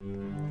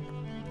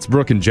It's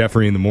Brooke and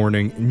Jeffrey in the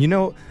morning. And you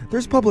know,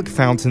 there's public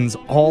fountains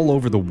all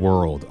over the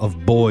world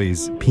of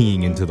boys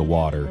peeing into the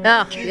water.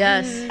 Oh,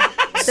 yes.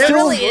 There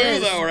Still really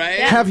is. Though, right?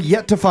 have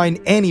yet to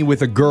find any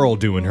with a girl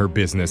doing her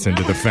business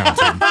into the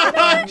fountain.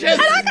 Just,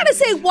 And I gotta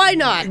say, why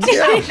not?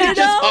 just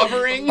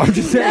hovering. I'm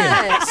just saying,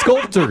 Yeah.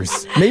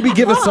 sculptors, maybe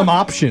give us some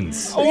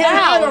options. Oh,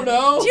 I don't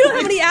know. Do you know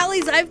how many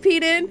alleys I've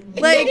peed in?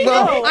 Like,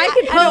 I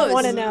could pose. I don't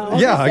want to know.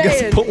 Yeah, I guess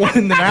saying. put one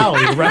in the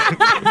alley,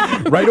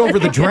 right over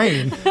the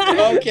drain.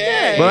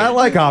 Okay. But I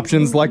like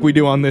options like we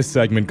do on this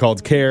segment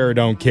called Care or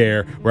Don't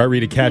Care, where I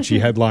read a catchy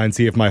headline,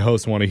 see if my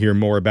hosts want to hear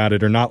more about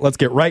it or not. Let's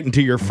get right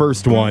into your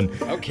first one.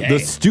 Okay. The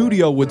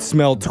studio would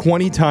smell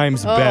 20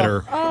 times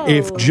better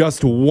if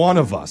just one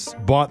of us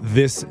bought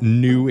this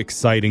new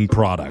exciting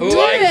product. Ooh,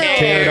 I care.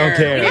 Care or don't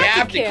care. We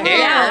have to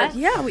care.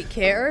 Yeah, we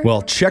care.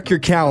 Well, check your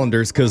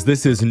calendars because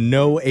this is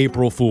no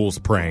April Fool's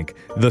prank.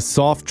 The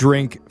soft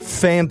drink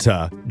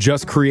Fanta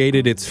just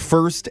created its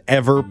first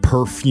ever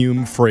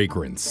perfume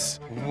fragrance.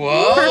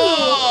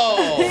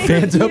 Whoa.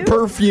 Fanta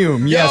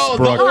perfume, yes, Yo,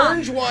 Brooke. the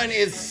orange one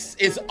is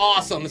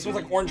awesome. This smells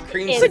like orange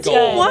creamsicle. It's Do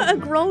you want a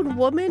grown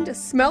woman to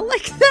smell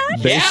like that?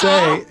 They Yeah.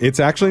 say it's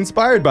actually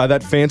inspired by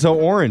that Fanta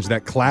orange,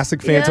 that classic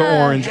Fanta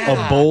Yeah. orange,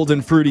 a bold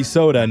and fruity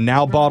soda,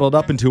 now bottled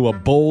up into a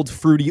bold,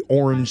 fruity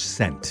orange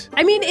scent.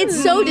 I mean,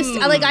 it's so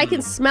like I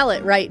can smell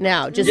it right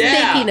now, just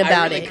Yeah, thinking I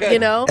about really it, could. you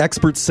know?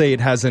 Experts say it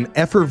has an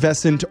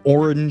effervescent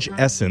orange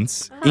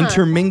essence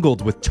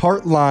intermingled with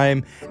tart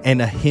lime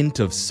and a hint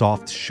of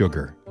soft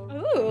sugar.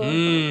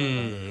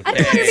 I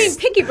don't know you're being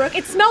picky, Brooke.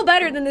 It smelled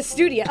better than the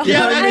studio.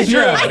 Yeah, that's true.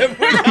 Yeah. If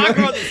we're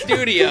talking about the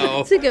studio.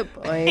 That's a good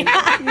point,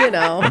 you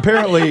know?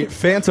 Apparently,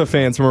 Fanta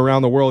fans from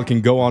around the world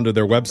can go onto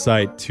their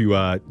website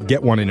to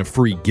get one in a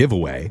free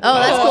giveaway. Oh,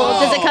 that's cool.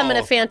 Does it come in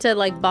a Fanta,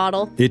 like,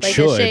 bottle? It like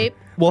should. A shape?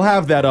 We'll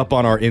have that up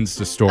on our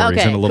Insta stories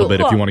Okay, in a little cool.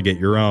 bit if you want to get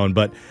your own.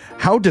 But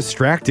how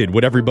distracted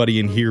would everybody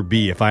in here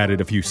be if I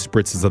added a few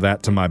spritzes of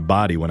that to my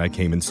body when I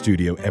came in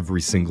studio every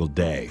single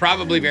day?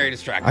 Probably very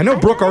distracting. I know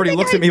Brooke already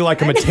looks at me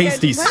like I'm a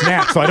tasty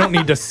snack, so I don't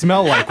need to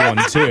smell like one,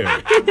 too.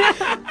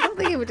 I don't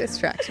think it would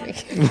distract me.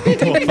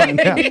 We'll find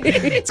out.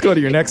 Let's go to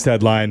your next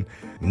headline.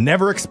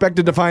 Never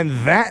expected to find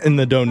that in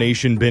the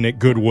donation bin at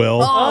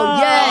Goodwill. Oh,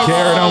 yes.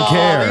 Care or don't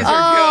care. These Oh,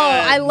 are good.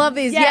 I love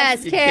these.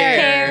 Yes, Yes,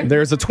 care.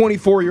 There's a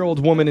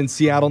 24-year-old woman in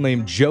Seattle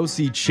named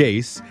Josie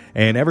Chase,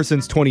 and ever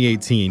since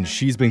 2018,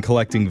 she's been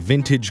collecting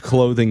vintage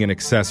clothing and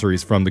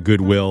accessories from the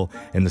Goodwill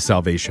and the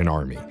Salvation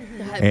Army.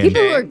 And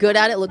People who are good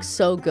at it look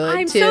so good,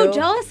 I'm too. so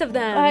jealous of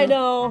them. I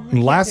know.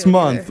 last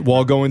month,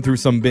 while going through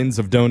some bins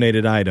of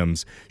donated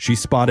items, she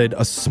spotted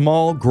a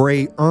small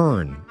gray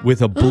urn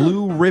with a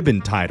blue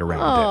ribbon tied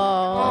around it.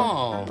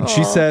 Oh. And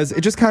she says,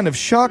 it just kind of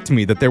shocked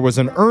me that there was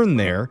an urn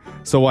there,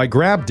 so I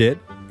grabbed it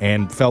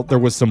and felt there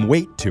was some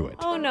weight to it.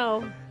 Oh,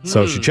 no.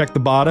 So she checked the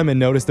bottom and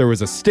noticed there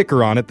was a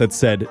sticker on it that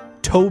said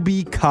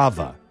Toby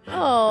Kava,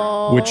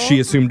 Oh. which she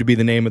assumed to be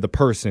the name of the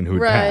person who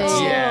had Right.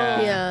 passed.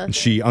 Yeah. Yeah. And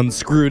she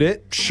unscrewed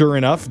it. Sure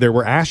enough, there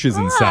were ashes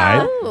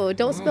inside. Oh,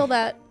 don't spill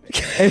that.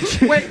 And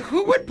she- Wait,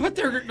 who would put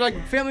their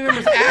family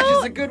members'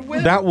 ashes at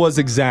Goodwill? that was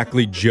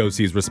exactly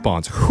Josie's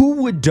response.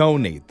 Who would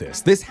donate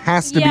this? This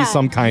has to be Yeah.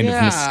 some kind of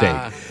Yeah.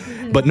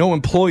 mistake. But no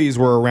employees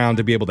were around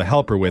to be able to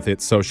help her with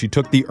it, so she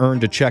took the urn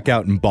to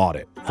checkout and bought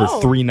it for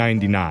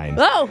 $3.99.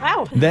 Oh,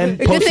 Wow. Then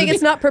good thing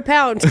it's not per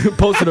pound.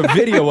 posted a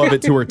video of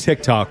it to her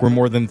TikTok where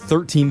more than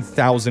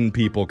 13,000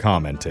 people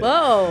commented.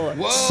 Whoa.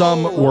 Whoa.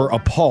 Some were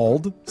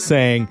appalled,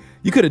 saying,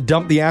 you could have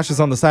dumped the ashes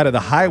on the side of the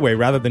highway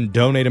rather than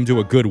donate them to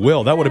a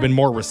Goodwill. That would have been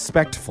more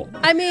respectful.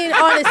 I mean,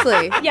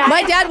 honestly, Yeah.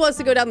 my dad wants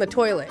to go down the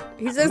toilet.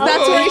 He says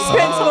that's where he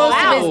spends most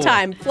of his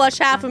time. Flush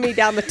half of me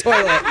down the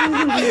toilet.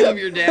 I love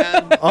your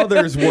dad.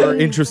 Others were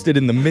interested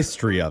in the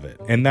mystery of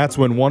it. And that's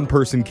when one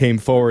person came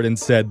forward and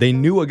said they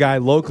knew a guy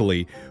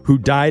locally who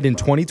died in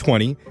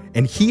 2020,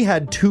 and he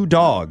had 2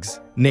 dogs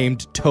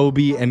named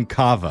Toby and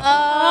Kava.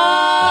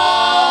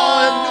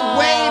 Oh,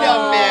 wait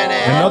a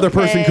minute. Another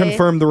person okay.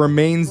 confirmed the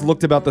remains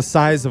looked about the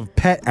size of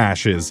pet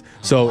ashes,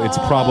 so it's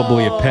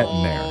probably a pet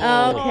in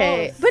there.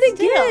 Okay. But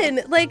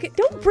again, like,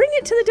 don't bring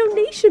it to the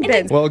donation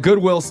bin. Well,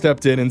 Goodwill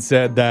stepped in and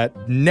said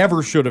that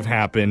never should have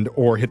happened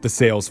or hit the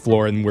sales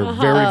floor, and we're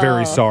very,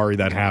 very sorry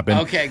that happened.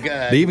 Okay,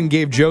 good. They even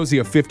gave Josie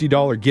a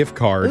 $50 gift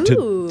card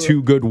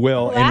to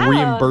Goodwill and Wow.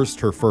 reimbursed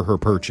her for her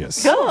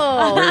purchase.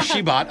 Oh. Where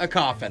she bought a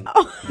coffin.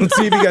 Let's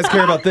see if you guys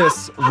care about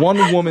this.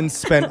 One woman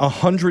spent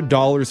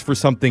 $100 for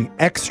something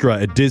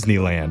extra at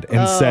Disneyland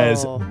and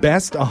says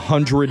best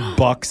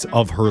 $100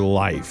 of her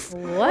life.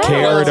 What?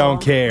 Care or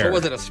don't care. What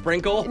was it, a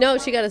sprinkle? No,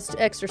 she got an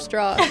extra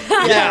straw.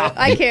 Yeah.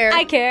 I care.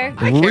 I care. I care,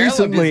 I love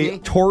Recently, Disney.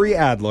 Tori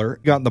Adler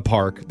got in the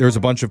park. There's a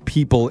bunch of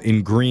people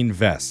in green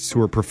vests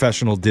who are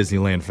professional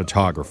Disneyland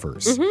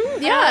photographers.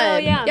 Yeah. Oh,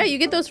 yeah. Yeah, you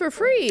get those for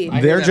free.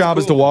 I Their think job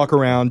that's is to cool. walk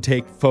around,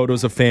 take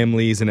photos of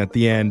families, and at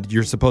the end,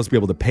 you're supposed to be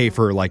able to pay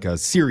for like a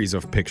series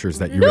of pictures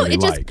that you No, really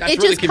it just like. That's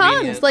it really just comes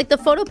convenient. like the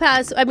photo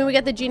pass. I mean, we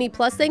got the Genie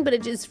Plus thing, but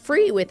it's just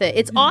free with it.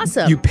 It's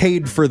awesome. You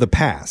paid for the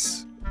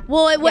pass.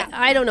 Well,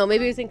 I don't know.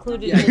 Maybe it was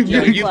included in the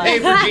Yeah, Genie you Plus. pay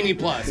for Genie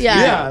Plus.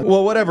 Yeah.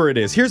 Well, whatever it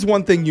is. Here's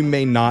one thing you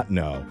may not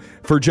know.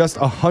 For just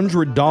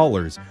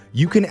 $100,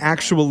 you can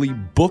actually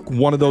book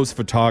one of those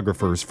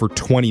photographers for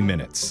 20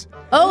 minutes.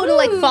 Oh, to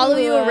like follow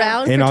you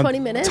around And for on 20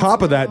 minutes?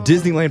 top of that,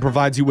 Disneyland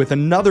provides you with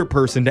another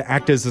person to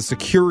act as a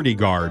security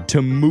guard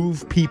to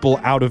move people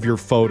out of your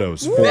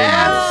photos for you.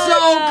 That's so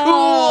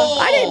cool.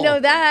 I didn't know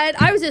that.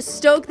 I was just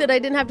stoked that I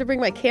didn't have to bring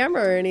my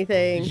camera or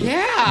anything.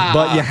 Yeah.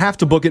 But you have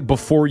to book it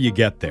before you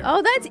get there.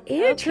 Oh, that's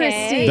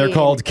interesting. They're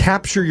called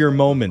Capture Your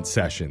Moment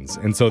sessions.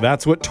 And so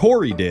that's what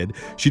Tori did.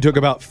 She took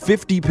about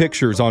 50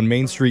 pictures on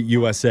Main Street,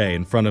 USA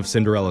in front of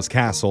Cinderella's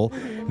castle.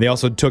 They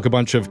also took a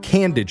bunch of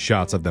candid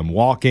shots of them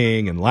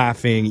walking and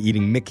laughing,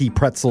 eating Mickey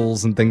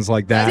pretzels and things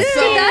like that. Dude,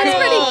 that's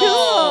pretty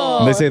cool.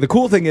 And they say the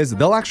cool thing is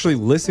they'll actually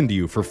listen to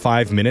you for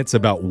 5 minutes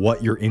about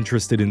what you're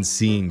interested in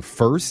seeing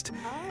first.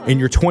 And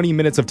your 20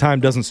 minutes of time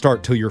doesn't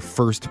start till your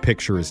first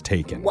picture is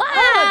taken. Wow.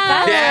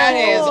 That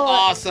is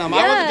awesome. I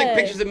want to Yeah. take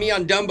pictures of me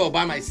on Dumbo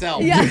by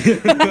myself. Yeah.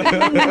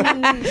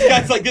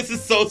 Guys, like, this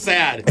is so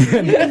sad.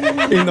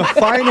 In the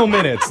final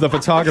minutes, the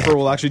photographer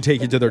will actually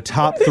take you to their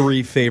top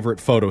 3 favorite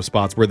photo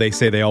spots where they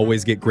say they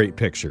always get great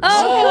pictures.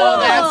 Oh,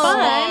 that's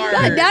God,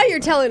 smart. now you're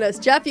telling us,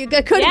 Jeff. You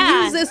could have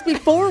Yeah. used this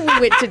before we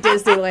went to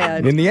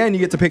Disneyland. In the end, you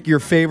get to pick your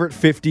favorite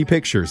 50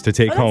 pictures to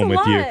take that's home a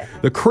with you. lot.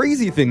 The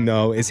crazy thing,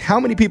 though, is how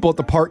many people at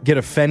the park get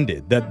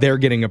offended that they're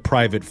getting a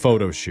private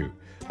photo shoot.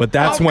 But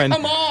that's Oh, when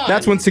come on.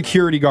 that's when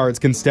security guards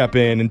can step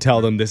in and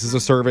tell them this is a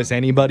service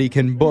anybody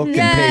can book and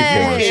pay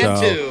for. Can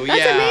So too. That's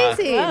Yeah.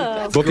 amazing.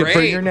 That's book it for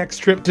great. your next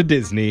trip to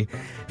Disney.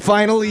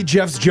 Finally,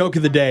 Jeff's joke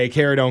of the day,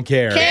 care or don't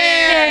care.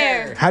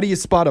 Care. How do you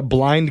spot a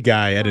blind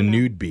guy at a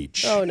nude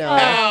beach? Oh, no.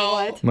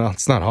 Oh. Well,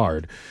 it's not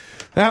hard.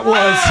 That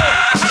was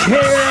care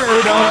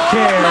or don't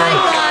care. My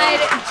God.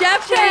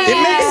 Jeff, It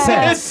makes It's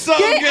sense. so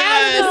Get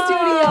out of good. the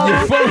studio.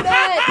 Your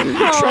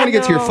phone- trying to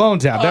get to your phone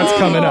tap. That's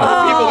coming up.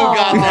 People who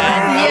got that.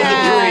 That was a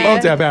Yeah. dream.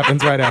 Phone tap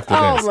happens right after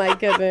Oh, this. my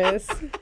goodness.